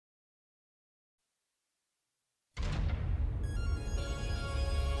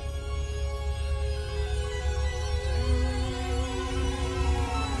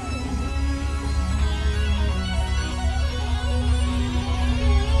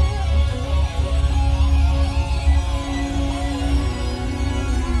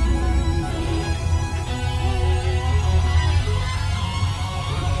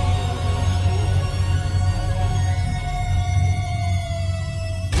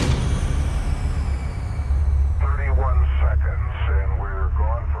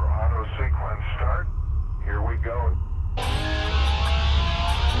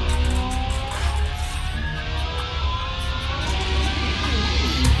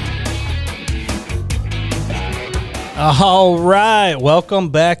All right. Welcome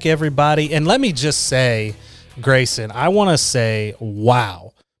back, everybody. And let me just say, Grayson, I want to say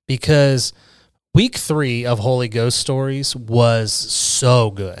wow, because week 3 of Holy Ghost Stories was so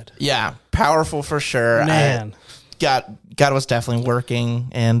good. Yeah, powerful for sure. Man. God was definitely working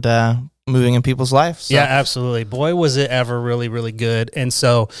and moving in people's lives. So. Yeah, absolutely. Boy, was it ever really, really good. And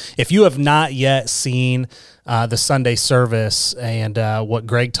so if you have not yet seen the Sunday service and what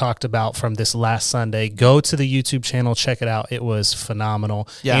Greg talked about from this last Sunday, go to the YouTube channel, check it out. It was phenomenal.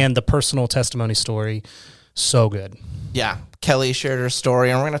 Yeah. And the personal testimony story, so good. Yeah, Kelly shared her story,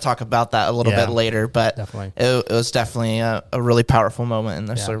 and we're going to talk about that a little bit later, but definitely. It was definitely a really powerful moment in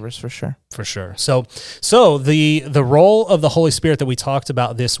the service for sure. For sure. So the role of the Holy Spirit that we talked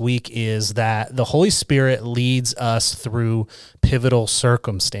about this week is that the Holy Spirit leads us through pivotal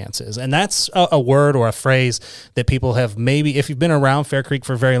circumstances. And that's a word or a phrase that people have maybe, if you've been around Fair Creek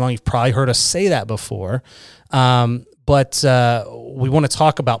for very long, you've probably heard us say that before. But we want to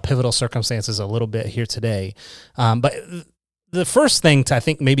talk about pivotal circumstances a little bit here today. But the first thing to, I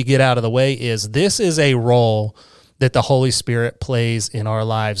think, maybe get out of the way is this is a role that the Holy Spirit plays in our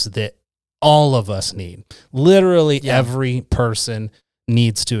lives that all of us need. Literally every person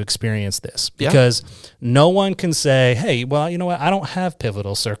needs to experience this, because no one can say, hey, well, you know what? I don't have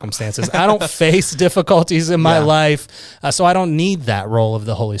pivotal circumstances. I don't face difficulties in my life, so I don't need that role of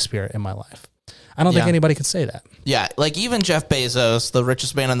the Holy Spirit in my life. I don't think anybody can say that. Yeah, like even Jeff Bezos, the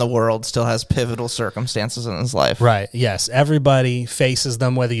richest man in the world, still has pivotal circumstances in his life. Right, yes. Everybody faces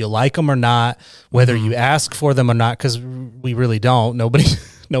them, whether you like them or not, whether you ask for them or not, because we really don't.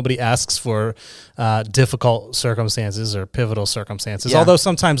 Nobody asks for difficult circumstances or pivotal circumstances, although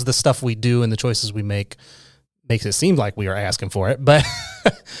sometimes the stuff we do and the choices we make makes it seem like we are asking for it. But,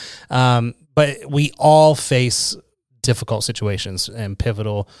 but we all face difficult situations and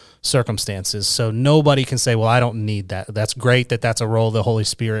pivotal circumstances. So nobody can say, well, I don't need that. That's great that that's a role the Holy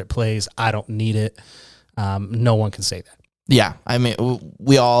Spirit plays. I don't need it. No one can say that. Yeah. I mean,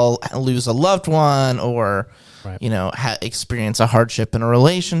 we all lose a loved one or, experience a hardship in a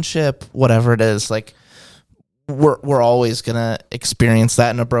relationship, whatever it is. Like, we're always going to experience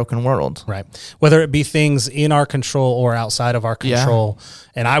that in a broken world. Right. Whether it be things in our control or outside of our control.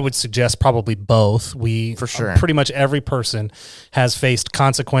 And I would suggest probably both. For sure. Pretty much every person has faced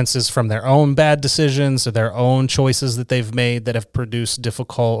consequences from their own bad decisions or their own choices that they've made that have produced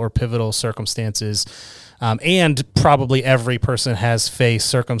difficult or pivotal circumstances. And probably every person has faced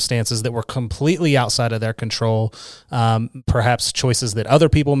circumstances that were completely outside of their control, perhaps choices that other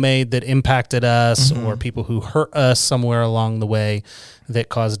people made that impacted us, or people who hurt us somewhere along the way that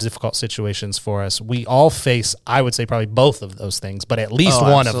caused difficult situations for us. We all face, I would say, probably both of those things, but at least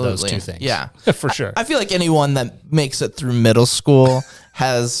one of those two things. Yeah, for sure. I feel like anyone that makes it through middle school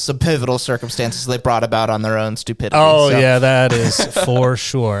has some pivotal circumstances they brought about on their own stupidity. Oh, yeah, that is for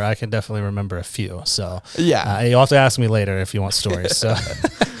sure. I can definitely remember a few. So you'll have to ask me later if you want stories. So,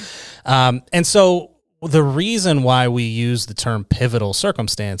 and so the reason why we use the term pivotal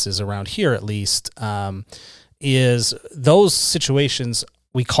circumstances around here, at least, is those situations,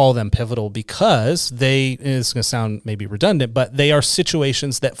 we call them pivotal because it's going to sound maybe redundant, but they are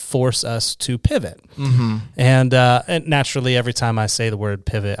situations that force us to pivot. And naturally, every time I say the word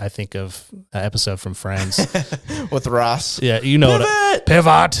pivot, I think of an episode from Friends. With Ross. Yeah, you know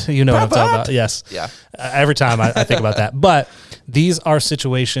pivot. You know what I'm talking about. Yes. Yeah. Every time I think about that. But these are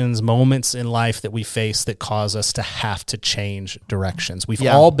situations, moments in life that we face that cause us to have to change directions. We've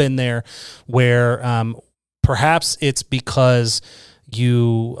all been there where perhaps it's because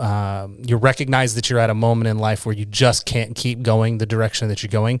you recognize that you're at a moment in life where you just can't keep going the direction that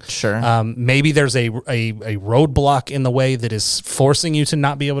you're going. Sure. Maybe there's a roadblock in the way that is forcing you to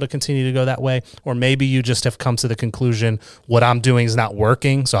not be able to continue to go that way. Or maybe you just have come to the conclusion, what I'm doing is not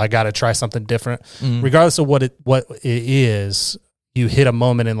working, so I got to try something different. Regardless of what it is, you hit a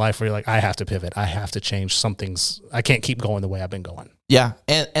moment in life where you're like, I have to pivot. I have to change. I can't keep going the way I've been going. Yeah.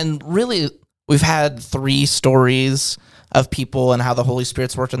 And really, we've had 3 stories of people and how the Holy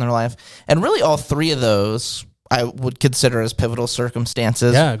Spirit's worked in their life. And really all 3 of those I would consider as pivotal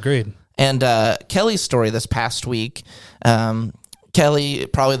circumstances. Yeah, agreed. And Kelly's story this past week, Kelly,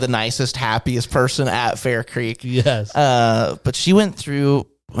 probably the nicest, happiest person at Fair Creek. Yes. But she went through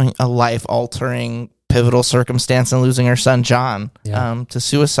a life-altering pivotal circumstance and losing her son, John, to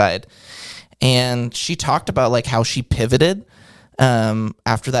suicide. And she talked about like how she pivoted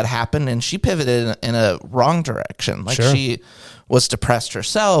after that happened, and she pivoted in a wrong direction. Like she was depressed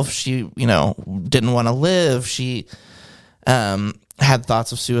herself. She, didn't want to live. She had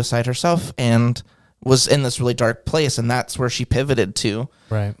thoughts of suicide herself and was in this really dark place, and that's where she pivoted to.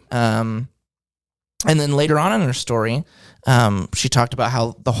 Right. And then later on in her story, she talked about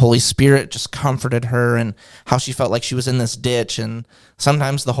how the Holy Spirit just comforted her and how she felt like she was in this ditch. And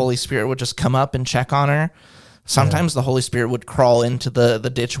sometimes the Holy Spirit would just come up and check on her. Sometimes the Holy Spirit would crawl into the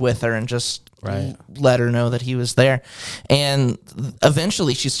ditch with her and just let her know that he was there. And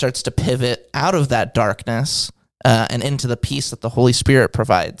eventually she starts to pivot out of that darkness and into the peace that the Holy Spirit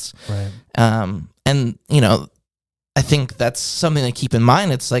provides. Right. And, I think that's something to keep in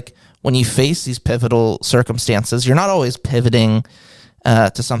mind. It's like when you face these pivotal circumstances, you're not always pivoting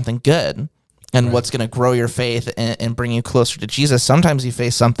to something good and what's going to grow your faith and bring you closer to Jesus. Sometimes you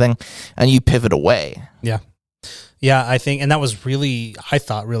face something and you pivot away. Yeah. Yeah, I think, and that was I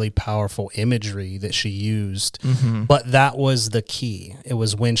thought, really powerful imagery that she used, but that was the key. It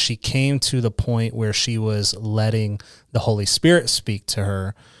was when she came to the point where she was letting the Holy Spirit speak to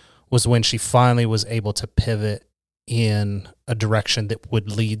her, was when she finally was able to pivot in a direction that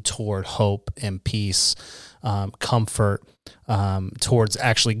would lead toward hope and peace, comfort, towards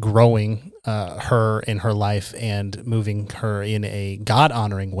actually growing her in her life and moving her in a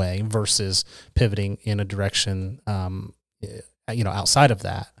God-honoring way versus pivoting in a direction, outside of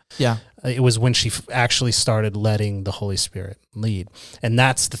that. Yeah. It was when she actually started letting the Holy Spirit lead. And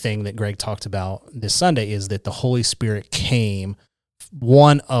that's the thing that Greg talked about this Sunday, is that the Holy Spirit came.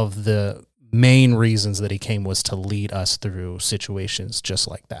 One of the main reasons that he came was to lead us through situations just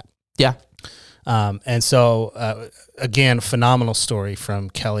like that. Yeah. And so, again, phenomenal story from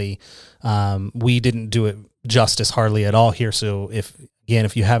Kelly. We didn't do it justice hardly at all here. So if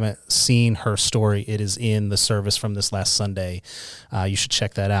you haven't seen her story, it is in the service from this last Sunday. You should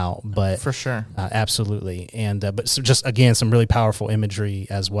check that out. But for sure. Absolutely. And, but so just, again, some really powerful imagery,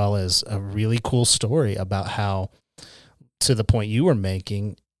 as well as a really cool story about how, to the point you were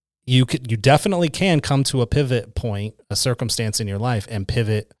making, you definitely can come to a pivot point, a circumstance in your life, and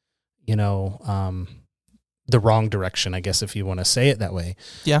pivot, the wrong direction, I guess, if you want to say it that way.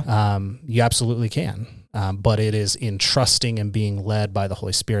 Yeah. You absolutely can. But it is in trusting and being led by the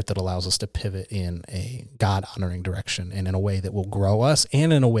Holy Spirit that allows us to pivot in a God-honoring direction, and in a way that will grow us,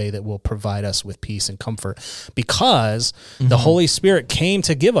 and in a way that will provide us with peace and comfort, because the Holy Spirit came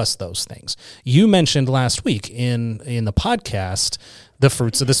to give us those things. You mentioned last week in the podcast the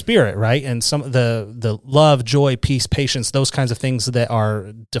fruits of the Spirit, right? And some of the love, joy, peace, patience, those kinds of things that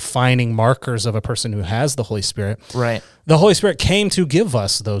are defining markers of a person who has the Holy Spirit. Right. The Holy Spirit came to give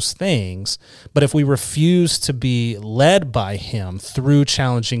us those things, but if we refuse to be led by him through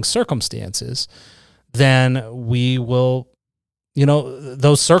challenging circumstances, then we will,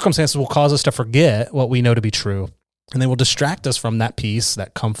 those circumstances will cause us to forget what we know to be true. And they will distract us from that peace,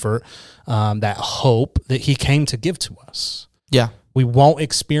 that comfort, that hope that he came to give to us. Yeah. We won't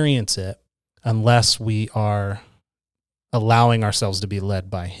experience it unless we are allowing ourselves to be led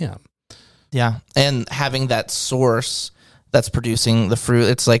by him. Yeah. And having that source that's producing the fruit,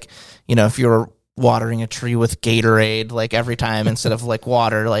 it's like, if you're watering a tree with Gatorade, like every time instead of like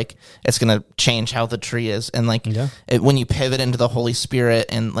water, like it's going to change how the tree is. And like when you pivot into the Holy Spirit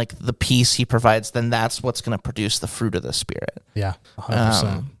and like the peace he provides, then that's what's going to produce the fruit of the Spirit. Yeah.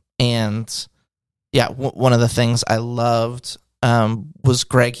 100%. And yeah, one of the things I loved was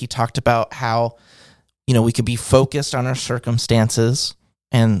Greg. He talked about how, we could be focused on our circumstances,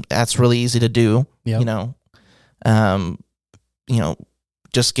 and that's really easy to do. Yep.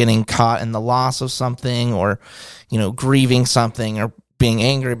 Just getting caught in the loss of something, or, grieving something, or being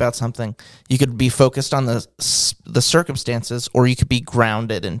angry about something. You could be focused on the circumstances, or you could be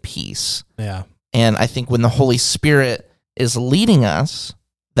grounded in peace. Yeah. And I think when the Holy Spirit is leading us,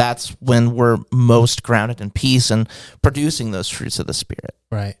 that's when we're most grounded in peace and producing those fruits of the Spirit.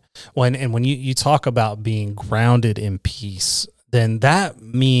 Right. When you talk about being grounded in peace, then that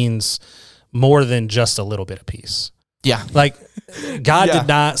means more than just a little bit of peace. Yeah. Like God did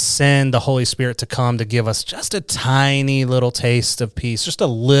not send the Holy Spirit to come to give us just a tiny little taste of peace, just a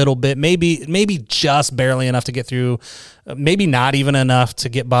little bit, maybe just barely enough to get through, maybe not even enough to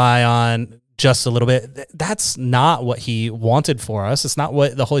get by on, just a little bit. That's not what he wanted for us. It's not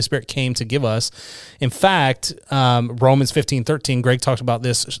what the Holy Spirit came to give us. In fact, Romans 15:13, Greg talked about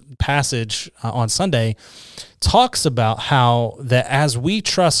this passage on Sunday, talks about how that as we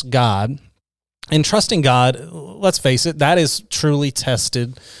trust God, and trusting God, let's face it, that is truly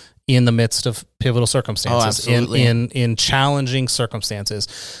tested in the midst of pivotal circumstances, in challenging circumstances.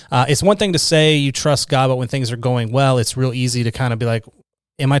 It's one thing to say you trust God, but when things are going well, it's real easy to kind of be like,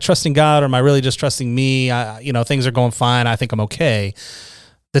 am I trusting God, or am I really just trusting me? Things are going fine. I think I'm okay.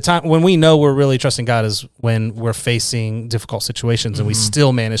 The time when we know we're really trusting God is when we're facing difficult situations, and we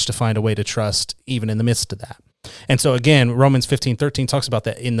still manage to find a way to trust even in the midst of that. And so again, Romans 15:13 talks about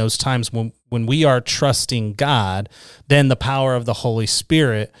that in those times when we are trusting God, then the power of the Holy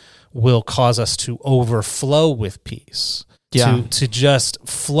Spirit will cause us to overflow with peace. Yeah. To just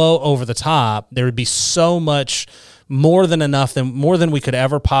flow over the top. There would be so much more than enough, more than we could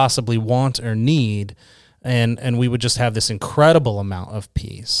ever possibly want or need, and we would just have this incredible amount of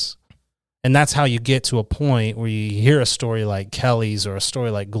peace. And that's how you get to a point where you hear a story like Kelly's or a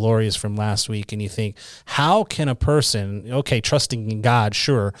story like Gloria's from last week, and you think, how can a person, okay, trusting in God,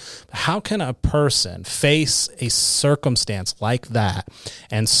 sure, but how can a person face a circumstance like that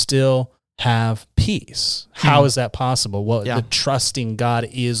and still have peace? How is that possible? Well, the trusting God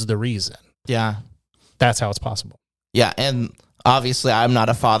is the reason. Yeah. That's how it's possible. Yeah, and obviously I'm not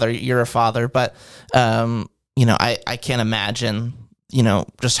a father, you're a father, but, I can't imagine,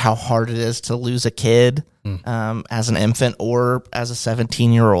 just how hard it is to lose a kid as an infant or as a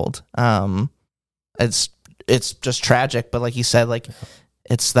 17-year-old. It's just tragic, but like you said,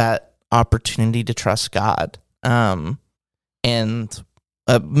 it's that opportunity to trust God. And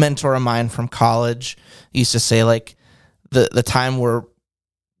a mentor of mine from college used to say, the time where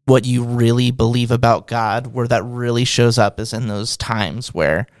what you really believe about God, where that really shows up is in those times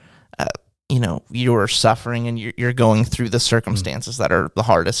where, you're suffering and you're going through the circumstances that are the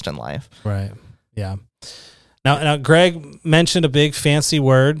hardest in life. Right. Yeah. Now, Greg mentioned a big fancy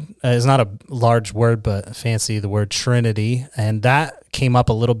word. It's not a large word, but fancy, the word Trinity. And that came up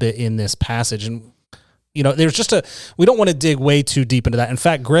a little bit in this passage. And, there's we don't want to dig way too deep into that. In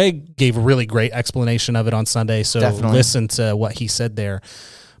fact, Greg gave a really great explanation of it on Sunday. So Definitely. Listen to what he said there.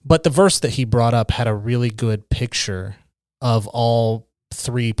 But the verse that he brought up had a really good picture of all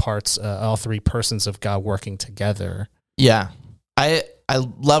three parts, all three persons of God working together. Yeah. I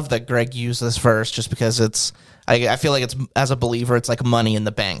love that Greg used this verse just because I feel like it's, as a believer, it's like money in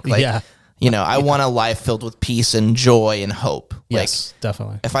the bank. I want a life filled with peace and joy and hope. Yes,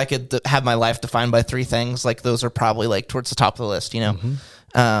 definitely. If I could have my life defined by three things, those are probably towards the top of the list,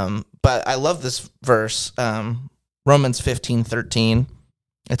 Mm-hmm. But I love this verse, Romans 15:13.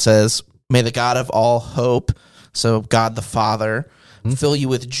 It says, "May the God of all hope," so God the Father, "fill you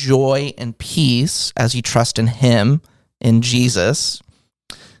with joy and peace as you trust in him, in Jesus,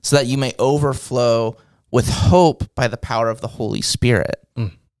 so that you may overflow with hope by the power of the Holy Spirit."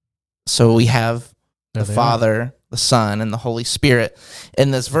 So we have the Father, the Son, and the Holy Spirit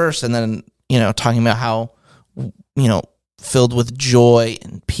in this verse, and then, talking about how, filled with joy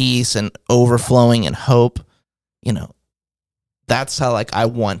and peace and overflowing in hope, that's how I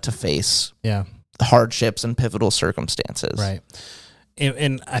want to face the hardships and pivotal circumstances. Right.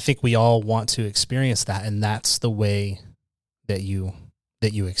 And I think we all want to experience that, and that's the way that you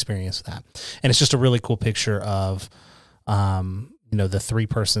experience that. And it's just a really cool picture of, the three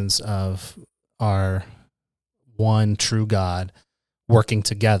persons of our one true God working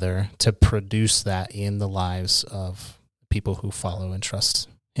together to produce that in the lives of people who follow and trust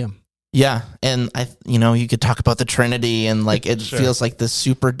him. Yeah, and you could talk about the Trinity and it Sure. feels like this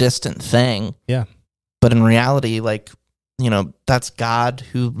super distant thing. Yeah. But in reality, that's God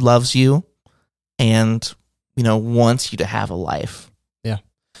who loves you and, wants you to have a life. Yeah.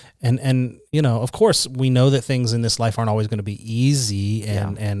 And of course, we know that things in this life aren't always going to be easy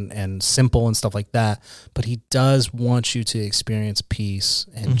and simple and stuff like that, but he does want you to experience peace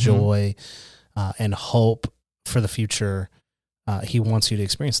and joy and hope for the future. He wants you to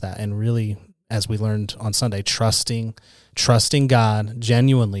experience that. And really, as we learned on Sunday, trusting God,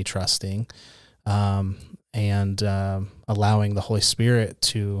 genuinely trusting, and allowing the Holy Spirit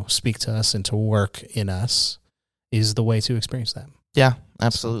to speak to us and to work in us is the way to experience that. Yeah,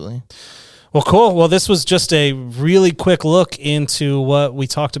 absolutely. Well, cool. Well, this was just a really quick look into what we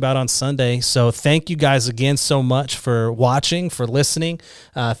talked about on Sunday. So thank you guys again so much for watching, for listening.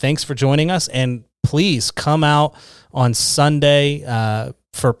 Thanks for joining us. And please come out on Sunday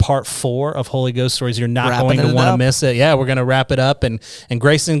for part 4 of Holy Ghost Stories. You're not going to want to miss it. Yeah, we're going to wrap it up. And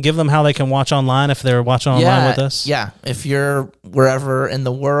Grayson, give them how they can watch online if they're watching online with us. Yeah, if you're wherever in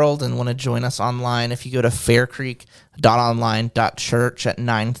the world and want to join us online, if you go to faircreek.online.church at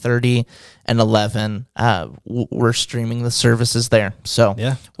 9:30 and 11, we're streaming the services there. So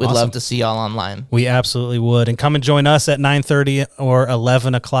we'd love to see y'all online. We absolutely would. And come and join us at 9:30 or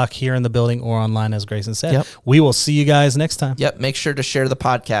 11 o'clock here in the building or online, as Grayson said. Yep. We will see you guys next time. Yep. Make sure to share the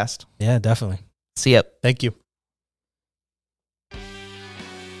podcast. Yeah, definitely. See ya. Thank you.